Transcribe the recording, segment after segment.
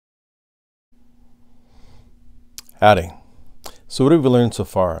Howdy. So what have we learned so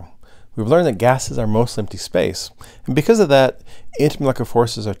far? We've learned that gases are mostly empty space, and because of that, intermolecular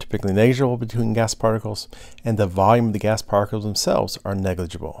forces are typically negligible between gas particles, and the volume of the gas particles themselves are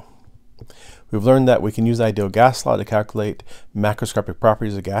negligible. We've learned that we can use the ideal gas law to calculate macroscopic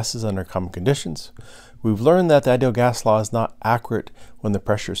properties of gases under common conditions. We've learned that the ideal gas law is not accurate when the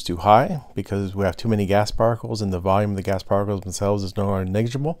pressure is too high, because we have too many gas particles and the volume of the gas particles themselves is no longer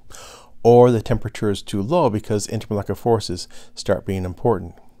negligible, or the temperature is too low because intermolecular forces start being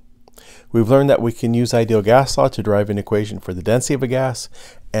important. We've learned that we can use ideal gas law to derive an equation for the density of a gas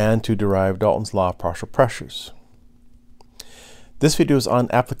and to derive Dalton's law of partial pressures. This video is on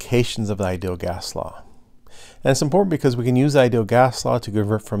applications of the ideal gas law. And it's important because we can use the ideal gas law to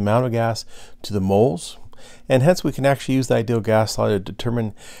convert from amount of gas to the moles, and hence we can actually use the ideal gas law to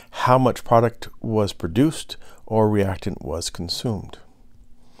determine how much product was produced or reactant was consumed.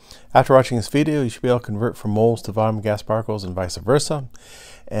 After watching this video, you should be able to convert from moles to volume of gas particles and vice versa.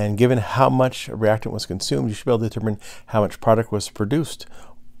 And given how much a reactant was consumed, you should be able to determine how much product was produced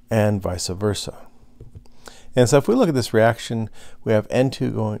and vice versa. And so if we look at this reaction, we have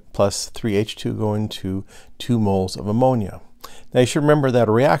N2 going plus 3H2 going to 2 moles of ammonia. Now you should remember that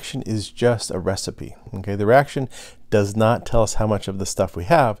a reaction is just a recipe. Okay, the reaction does not tell us how much of the stuff we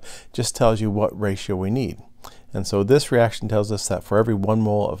have, just tells you what ratio we need. And so this reaction tells us that for every 1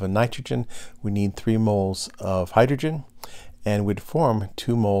 mole of a nitrogen, we need 3 moles of hydrogen, and we'd form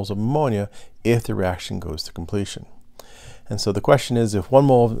 2 moles of ammonia if the reaction goes to completion. And so the question is, if 1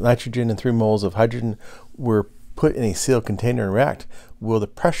 mole of nitrogen and 3 moles of hydrogen were put in a sealed container and react, will the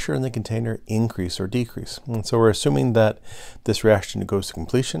pressure in the container increase or decrease? And so we're assuming that this reaction goes to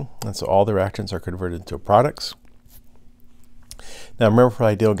completion, and so all the reactants are converted into products. Now remember, for the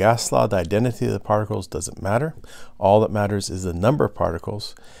ideal gas law, the identity of the particles doesn't matter. All that matters is the number of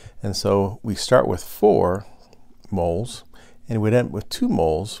particles. And so we start with 4 moles and we'd end with 2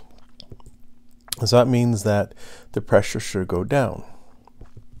 moles. So that means that the pressure should go down.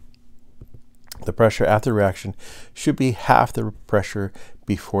 The pressure after the reaction should be half the pressure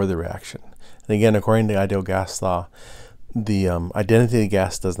before the reaction. And again, according to the ideal gas law, the identity of the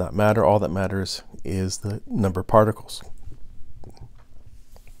gas does not matter. All that matters is the number of particles.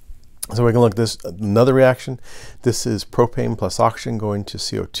 So we can look at this, another reaction. This is propane plus oxygen going to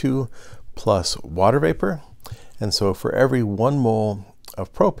CO2 plus water vapor. And so for every 1 mole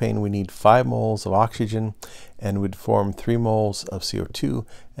of propane, we need 5 moles of oxygen, and would form 3 moles of CO2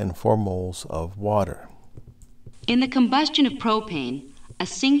 and 4 moles of water. In the combustion of propane, a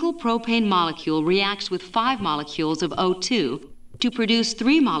single propane molecule reacts with 5 molecules of O2 to produce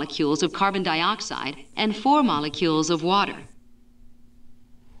 3 molecules of carbon dioxide and 4 molecules of water.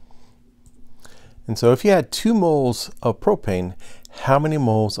 And so if you had 2 moles of propane, how many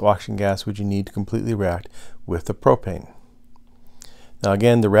moles of oxygen gas would you need to completely react with the propane? Now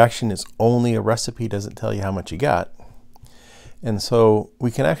again, the reaction is only a recipe, doesn't tell you how much you got. And so we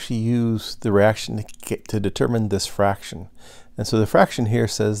can actually use the reaction to determine this fraction. And so the fraction here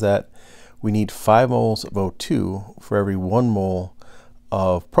says that we need 5 moles of O2 for every 1 mole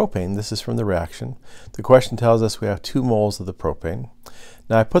of propane. This is from the reaction. The question tells us we have 2 moles of the propane.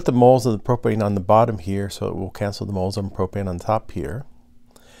 Now I put the moles of the propane on the bottom here, so it will cancel the moles of propane on top here.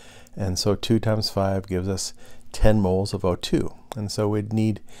 And so 2 times 5 gives us 10 moles of O2. And so we'd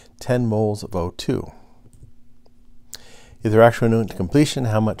need 10 moles of O2. If the reaction went to completion,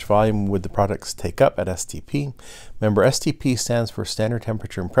 how much volume would the products take up at STP? Remember, STP stands for standard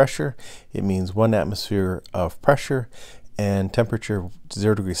temperature and pressure. It means 1 atmosphere of pressure and temperature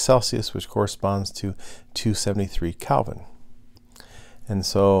 0 degrees Celsius, which corresponds to 273 Kelvin. And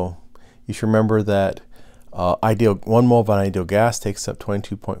so you should remember that 1 mole of an ideal gas takes up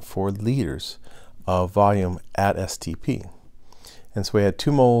 22.4 liters of volume at STP. And so we had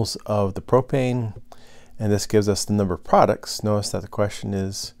 2 moles of the propane, and this gives us the number of products. Notice that the question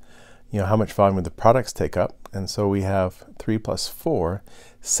is, how much volume would the products take up? And so we have 3 plus 4,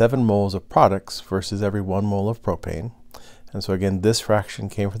 7 moles of products versus every 1 mole of propane. And so again, this fraction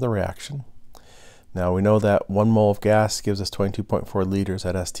came from the reaction. Now we know that 1 mole of gas gives us 22.4 liters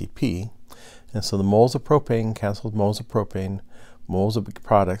at STP. And so the moles of propane canceled moles of propane, moles of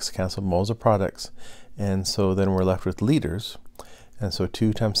products canceled moles of products. And so then we're left with liters. And so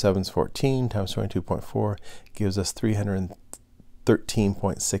 2 times 7 is 14 times 22.4 gives us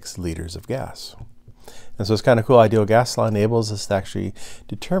 313.6 liters of gas. And so it's kind of cool. Ideal gas law enables us to actually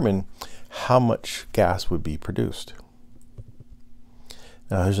determine how much gas would be produced.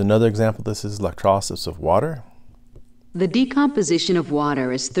 Now here's another example. This is electrolysis of water. The decomposition of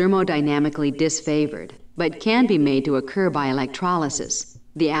water is thermodynamically disfavored, but can be made to occur by electrolysis,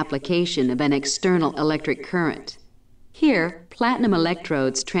 the application of an external electric current. Here, platinum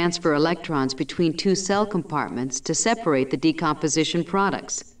electrodes transfer electrons between two cell compartments to separate the decomposition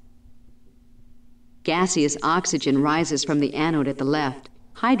products. Gaseous oxygen rises from the anode at the left,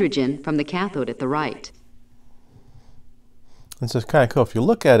 hydrogen from the cathode at the right. And so it's kind of cool. If you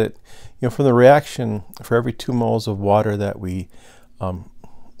look at it, from the reaction, for every 2 moles of water that we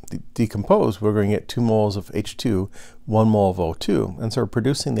decompose, we're going to get 2 moles of H2, 1 mole of O2. And so we're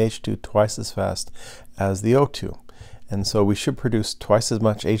producing the H2 twice as fast as the O2. And so we should produce twice as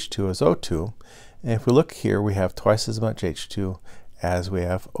much H2 as O2. And if we look here, we have twice as much H2 as we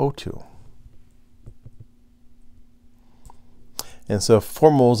have O2. And so if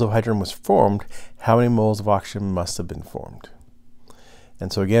 4 moles of hydrogen was formed, how many moles of oxygen must have been formed?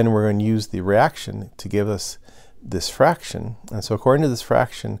 And so again, we're going to use the reaction to give us this fraction. And so according to this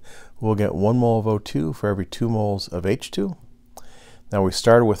fraction, we'll get 1 mole of O2 for every 2 moles of H2. Now we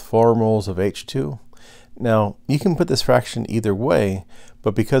started with 4 moles of H2. Now you can put this fraction either way,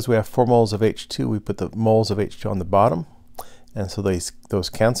 but because we have 4 moles of H2, we put the moles of H2 on the bottom. And so those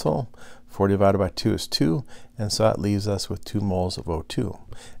cancel. 4 divided by 2 is 2, and so that leaves us with 2 moles of O2.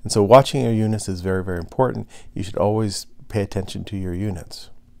 And so watching your units is very, very important. You should always pay attention to your units.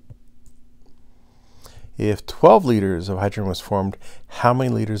 If 12 liters of hydrogen was formed, how many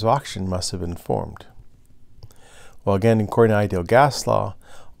liters of oxygen must have been formed? Well, again, according to ideal gas law,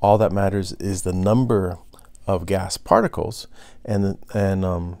 all that matters is the number of gas particles, and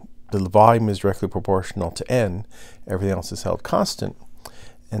the volume is directly proportional to N. Everything else is held constant.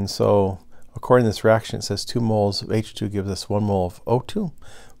 And so, according to this reaction, it says 2 moles of H2 gives us 1 mole of O2.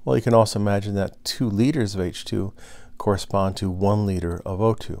 Well, you can also imagine that 2 liters of H2 correspond to 1 liter of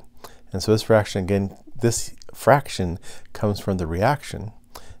O2. And so this fraction, again, this fraction comes from the reaction.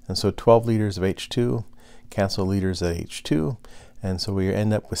 And so 12 liters of H2 cancel liters of H2. And so we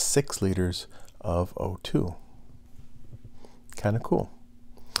end up with 6 liters of O2. Kind of cool.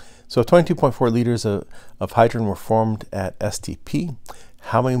 So if 22.4 liters of hydrogen were formed at STP,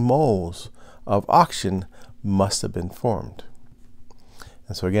 how many moles of oxygen must have been formed?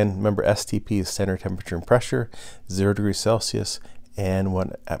 And so again, remember STP is standard temperature and pressure, 0 degrees Celsius, and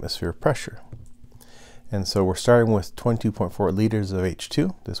 1 atmosphere pressure. And so we're starting with 22.4 liters of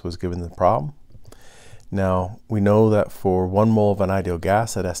H2. This was given the problem. Now, we know that for 1 mole of an ideal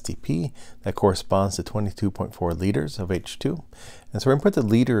gas at STP, that corresponds to 22.4 liters of H2. And so we're going to put the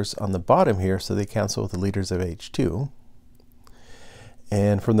liters on the bottom here so they cancel with the liters of H2.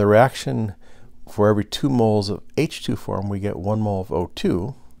 And from the reaction, for every 2 moles of H2 formed, we get 1 mole of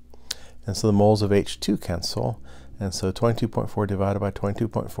O2. And so the moles of H2 cancel. And so 22.4 divided by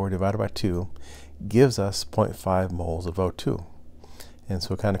 22.4 divided by 2 gives us 0.5 moles of O2. And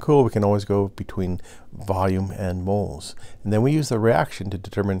so kind of cool, we can always go between volume and moles. And then we use the reaction to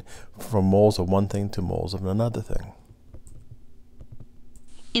determine from moles of one thing to moles of another thing.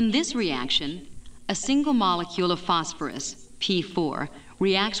 In this reaction, a single molecule of phosphorus, P4,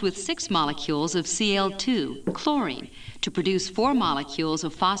 reacts with 6 molecules of Cl2, chlorine, to produce 4 molecules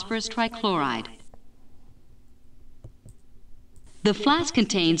of phosphorus trichloride. The flask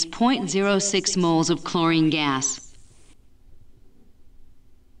contains 0.06 moles of chlorine gas.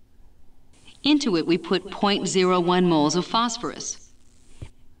 Into it we put 0.01 moles of phosphorus.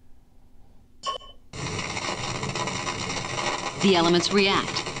 The elements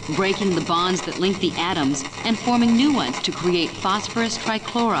react, breaking the bonds that link the atoms and forming new ones to create phosphorus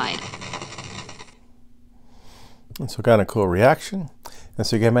trichloride. And so kind of cool reaction. And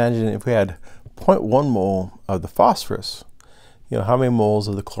so you can imagine if we had 0.1 mole of the phosphorus, how many moles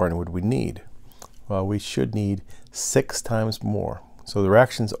of the chlorine would we need? Well, we should need 6 times more. So the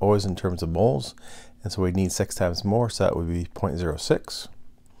reaction is always in terms of moles, and so we need 6 times more, so that would be 0.06.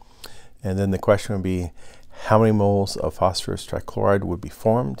 And then the question would be, how many moles of phosphorus trichloride would be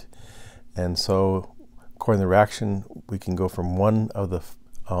formed? And so according to the reaction, we can go from 1 of the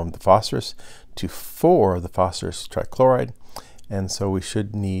phosphorus to 4 of the phosphorus trichloride, and so we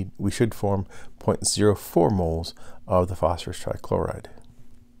should form 0.04 moles of the phosphorus trichloride.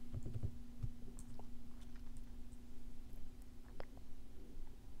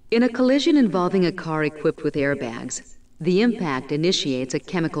 In a collision involving a car equipped with airbags, the impact initiates a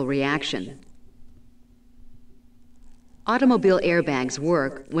chemical reaction. Automobile airbags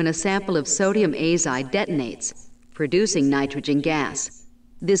work when a sample of sodium azide detonates, producing nitrogen gas.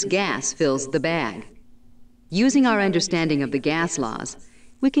 This gas fills the bag. Using our understanding of the gas laws,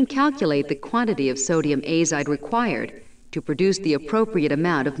 we can calculate the quantity of sodium azide required to produce the appropriate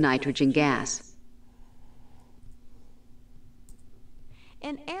amount of nitrogen gas.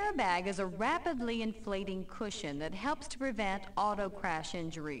 An airbag is a rapidly inflating cushion that helps to prevent auto crash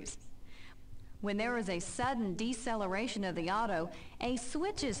injuries. When there is a sudden deceleration of the auto, a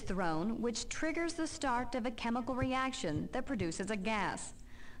switch is thrown which triggers the start of a chemical reaction that produces a gas.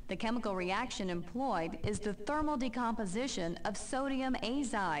 The chemical reaction employed is the thermal decomposition of sodium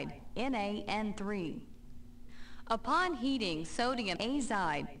azide, NaN3. Upon heating, sodium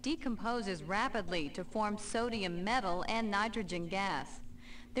azide decomposes rapidly to form sodium metal and nitrogen gas.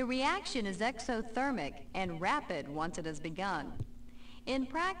 The reaction is exothermic and rapid once it has begun. In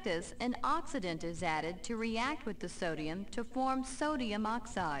practice, an oxidant is added to react with the sodium to form sodium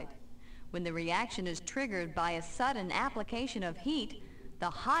oxide. When the reaction is triggered by a sudden application of heat,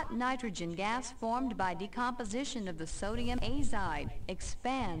 the hot nitrogen gas formed by decomposition of the sodium azide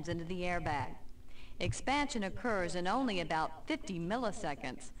expands into the airbag. Expansion occurs in only about 50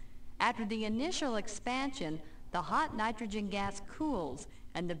 milliseconds. After the initial expansion, the hot nitrogen gas cools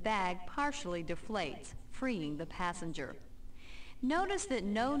and the bag partially deflates, freeing the passenger. Notice that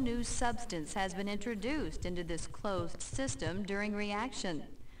no new substance has been introduced into this closed system during reaction.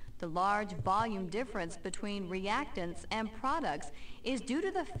 The large volume difference between reactants and products is due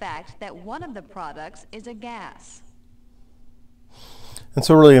to the fact that one of the products is a gas. And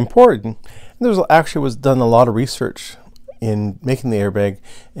so really important, there's actually was done a lot of research in making the airbag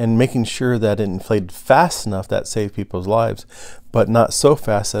and making sure that it inflated fast enough that saved people's lives, but not so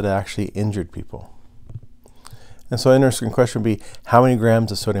fast that it actually injured people. And so an interesting question would be, how many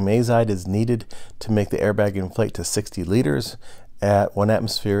grams of sodium azide is needed to make the airbag inflate to 60 liters at 1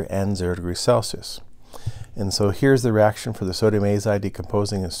 atmosphere and 0 degrees Celsius? And so here's the reaction for the sodium azide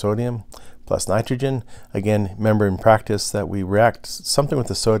decomposing in sodium plus nitrogen. Again, remember in practice that we react something with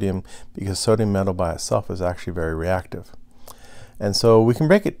the sodium because sodium metal by itself is actually very reactive. And so we can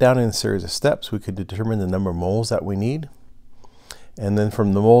break it down in a series of steps. We could determine the number of moles that we need. And then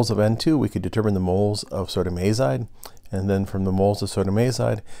from the moles of N2, we could determine the moles of sodium azide. And then from the moles of sodium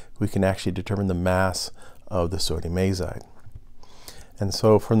azide, we can actually determine the mass of the sodium azide. And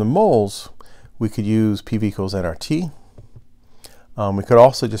so from the moles, we could use PV equals nRT. We could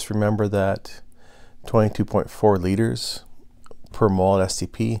also just remember that 22.4 liters per mole at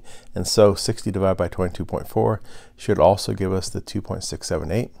STP, and so 60 divided by 22.4 should also give us the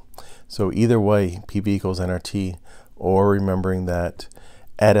 2.678. So either way, PV equals nRT, or remembering that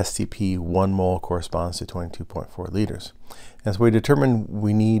at STP 1 mole corresponds to 22.4 liters. And so we determined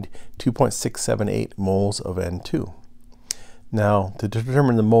we need 2.678 moles of N2. Now, to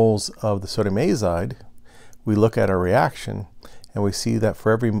determine the moles of the sodium azide, we look at our reaction and we see that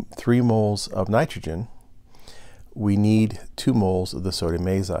for every 3 moles of nitrogen, we need 2 moles of the sodium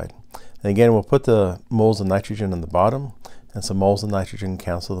azide. And again, we'll put the moles of nitrogen on the bottom, and some moles of nitrogen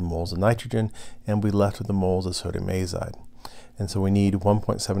cancel the moles of nitrogen, and we left with the moles of sodium azide. And so we need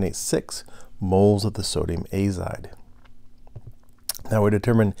 1.786 moles of the sodium azide. Now we need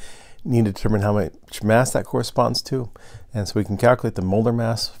to determine how much mass that corresponds to, and so we can calculate the molar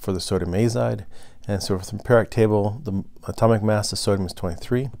mass for the sodium azide. And so from the periodic table, the atomic mass of sodium is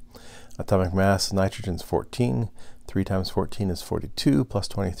 23, atomic mass of nitrogen is 14, 3 times 14 is 42, plus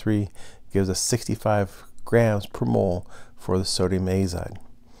 23 gives us 65 grams per mole for the sodium azide.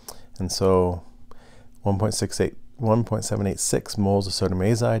 And so 1.786 moles of sodium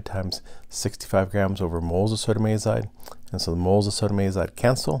azide times 65 grams over moles of sodium azide. And so the moles of sodium azide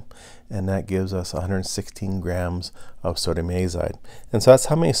cancel, and that gives us 116 grams of sodium azide. And so that's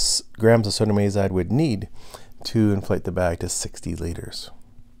how many grams of sodium azide we'd need to inflate the bag to 60 liters.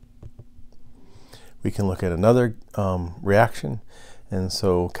 We can look at another reaction. And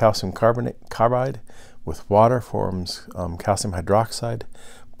so calcium carbide with water forms calcium hydroxide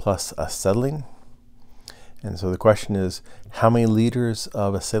plus acetylene. And so the question is, how many liters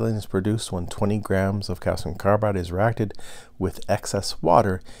of acetylene is produced when 20 grams of calcium carbide is reacted with excess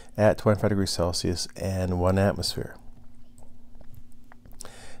water at 25 degrees Celsius and 1 atmosphere?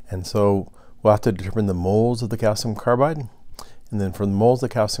 And so we'll have to determine the moles of the calcium carbide. And then from the moles of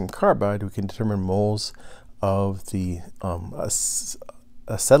the calcium carbide, we can determine moles of the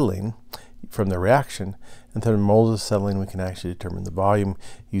acetylene from the reaction. And then moles of acetylene, we can actually determine the volume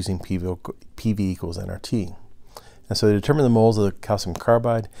using PV equals nRT. And so to determine the moles of the calcium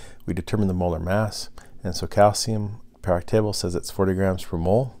carbide, we determine the molar mass. And so calcium, periodic table says it's 40 grams per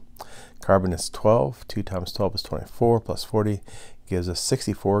mole. Carbon is 12. 2 times 12 is 24, plus 40 gives us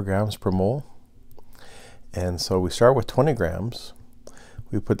 64 grams per mole. And so we start with 20 grams.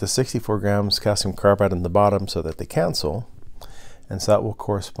 We put the 64 grams calcium carbide on the bottom so that they cancel. And so that will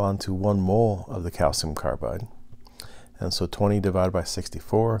correspond to 1 mole of the calcium carbide. And so 20 divided by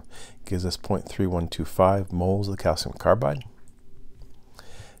 64 gives us 0.3125 moles of the calcium carbide.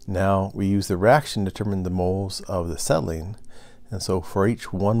 Now we use the reaction to determine the moles of the acetylene. And so for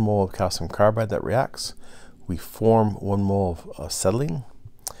each 1 mole of calcium carbide that reacts, we form 1 mole of acetylene.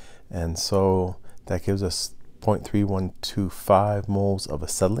 And so that gives us 0.3125 moles of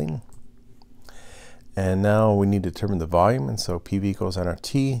acetylene. And now we need to determine the volume, and so PV equals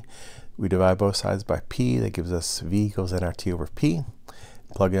nRT. We divide both sides by P. That gives us V equals nRT over P.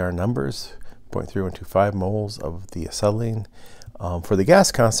 Plug in our numbers, 0.3125 moles of the acetylene. For the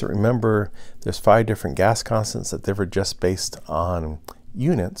gas constant, remember there's 5 different gas constants that differ just based on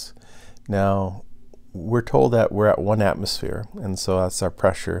units. Now, we're told that we're at 1 atmosphere, and so that's our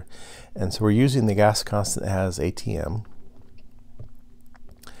pressure. And so we're using the gas constant that has ATM.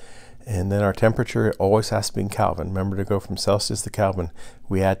 And then our temperature always has to be in Kelvin. Remember, to go from Celsius to Kelvin,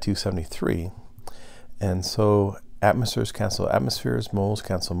 we add 273. And so atmospheres cancel atmospheres, moles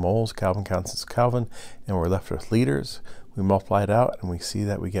cancel moles, Kelvin cancels Kelvin, and we're left with liters. We multiply it out, and we see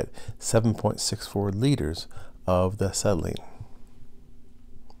that we get 7.64 liters of the acetylene.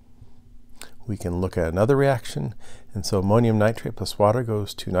 We can look at another reaction, and so ammonium nitrate plus water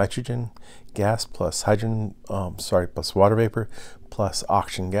goes to nitrogen gas plus plus water vapor plus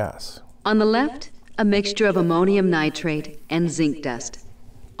oxygen gas. On the left, a mixture of ammonium nitrate and zinc dust.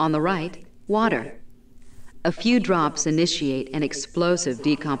 On the right, water. A few drops initiate an explosive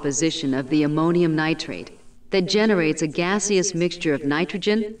decomposition of the ammonium nitrate that generates a gaseous mixture of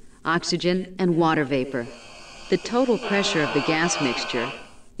nitrogen, oxygen, and water vapor. The total pressure of the gas mixture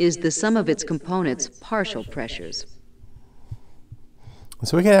is the sum of its components' partial pressures.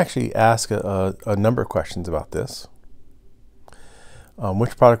 So we can actually ask a number of questions about this.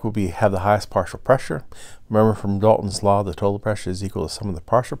 Which product will have the highest partial pressure? Remember, from Dalton's law, the total pressure is equal to the sum of the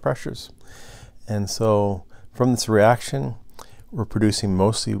partial pressures. And so from this reaction, we're producing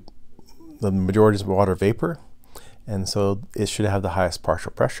mostly the majority of water vapor, and so it should have the highest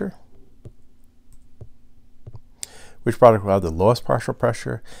partial pressure. Which product will have the lowest partial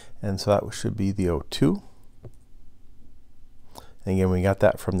pressure? And so that should be the O2. And again, we got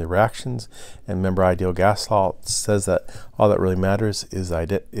that from the reactions. And remember, ideal gas law says that all that really matters is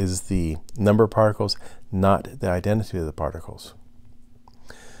the number of particles, not the identity of the particles.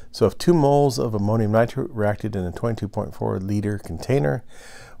 So if 2 moles of ammonium nitrate reacted in a 22.4 liter container,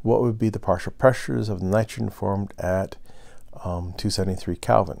 what would be the partial pressures of the nitrogen formed at 273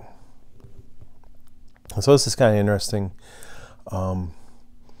 Kelvin? And so this is kind of interesting.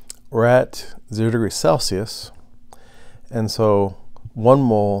 We're at 0 degrees Celsius, and so 1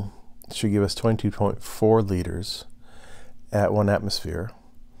 mole should give us 22.4 liters at 1 atmosphere.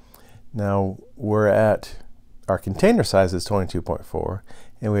 Now we're at, our container size is 22.4,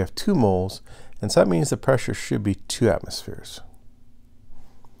 and we have 2 moles, and so that means the pressure should be 2 atmospheres.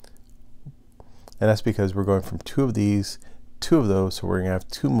 And that's because we're going from 2 of these, 2 of those, so we're going to have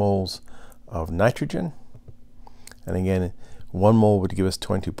 2 moles of nitrogen. And again, 1 mole would give us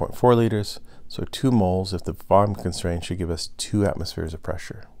 22.4 liters, so 2 moles, if the volume constraint, should give us 2 atmospheres of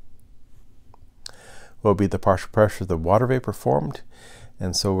pressure. What would be the partial pressure of the water vapor formed?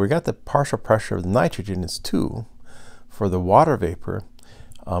 And so we got the partial pressure of the nitrogen is 2. For the water vapor,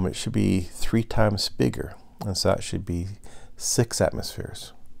 it should be 3 times bigger, and so that should be 6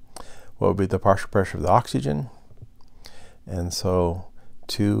 atmospheres. What would be the partial pressure of the oxygen? And so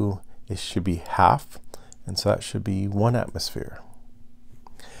 2, it should be half, and so that should be 1 atmosphere.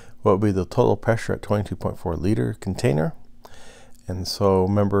 What would be the total pressure at 22.4 liter container? And so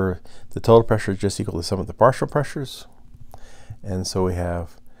remember, the total pressure is just equal to the sum of the partial pressures. And so we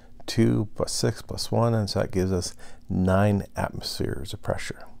have 2 plus 6 plus 1, and so that gives us 9 atmospheres of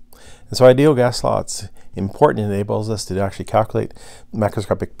pressure. And so ideal gas law, it's important. It enables us to actually calculate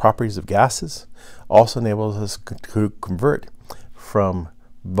macroscopic properties of gases. Also enables us to convert from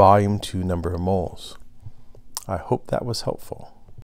volume to number of moles. I hope that was helpful.